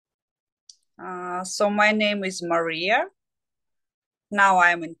So my name is Maria. Now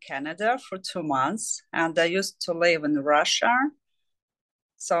I'm in Canada for 2 months, and I used to live in Russia.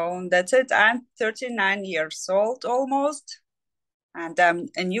 So that's it. I'm 39 years old almost, and I'm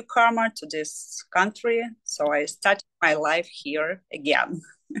a newcomer to this country. So I started my life here again.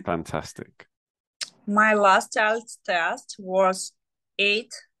 Fantastic. My last IELTS test was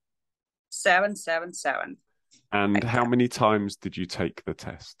 8777. And Like how that. many times did you take the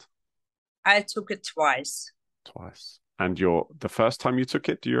test? I took it twice. Twice. And the first time you took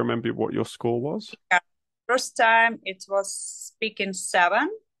it, do you remember what your score was? Yeah. First time it was speaking 7,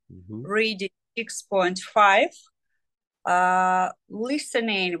 Hmm. reading 6.5,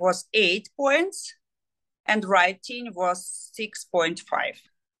 listening was 8 points, and writing was 6.5.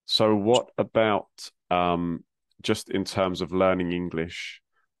 So what about just in terms of learning English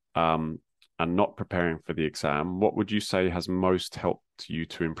um, and not preparing for the exam, what would you say has most helped you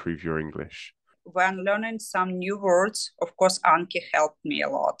to improve your English? When learning some new words, of course, Anki helped me a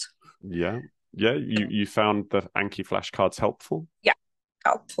lot. Yeah. Yeah, you found the Anki flashcards helpful? Yeah,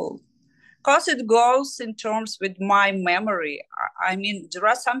 helpful. Because it goes in terms with my memory. I mean, there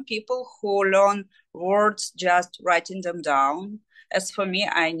are some people who learn words just writing them down. As for me,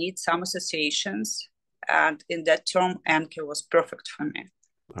 I need some associations. And in that term, Anki was perfect for me.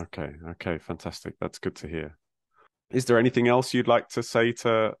 Okay, okay, fantastic. That's good to hear. Is there anything else you'd like to say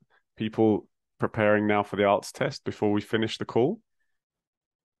to people preparing now for the arts test before we finish the call?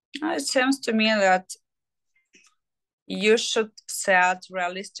 It seems to me that you should set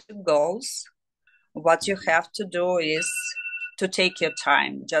realistic goals. What you Mhm. have to do is to take your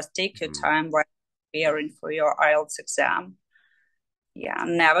time. Just take your Mhm. time while preparing for your IELTS exam. Yeah,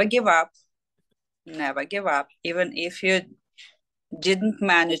 never give up. Never give up. Even if you didn't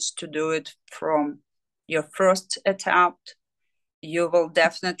manage to do it from your first attempt, you will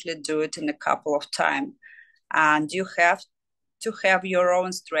definitely do it in a couple of times. And you have to have your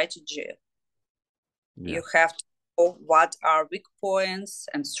own strategy. Yeah. You have to know what are weak points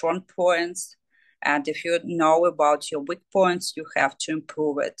and strong points. And if you know about your weak points, you have to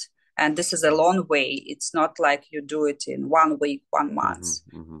improve it. And this is a long way. It's not like you do it in 1 week, 1 month,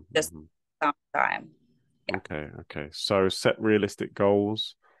 Hmm. Hmm. just Hmm. some time. Yeah. Okay, okay. So set realistic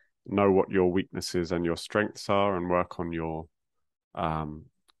goals, know what your weaknesses and your strengths are, and um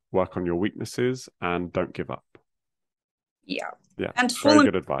work on your weaknesses and don't give up. Yeah. Yeah, And very full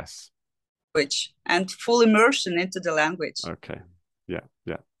good advice. language and full immersion into the language. Okay. Yeah,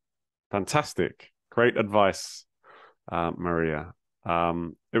 yeah. Fantastic. Great advice, Maria.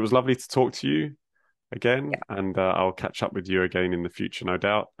 It was lovely to talk to you again, Yeah. and I'll catch up with you again in the future, no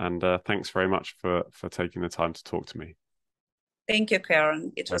doubt. And thanks very much for taking the time to talk to me. Thank you,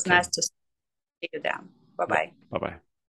 Karen. It was Okay. nice to see you then. Bye Yeah. bye. Bye bye.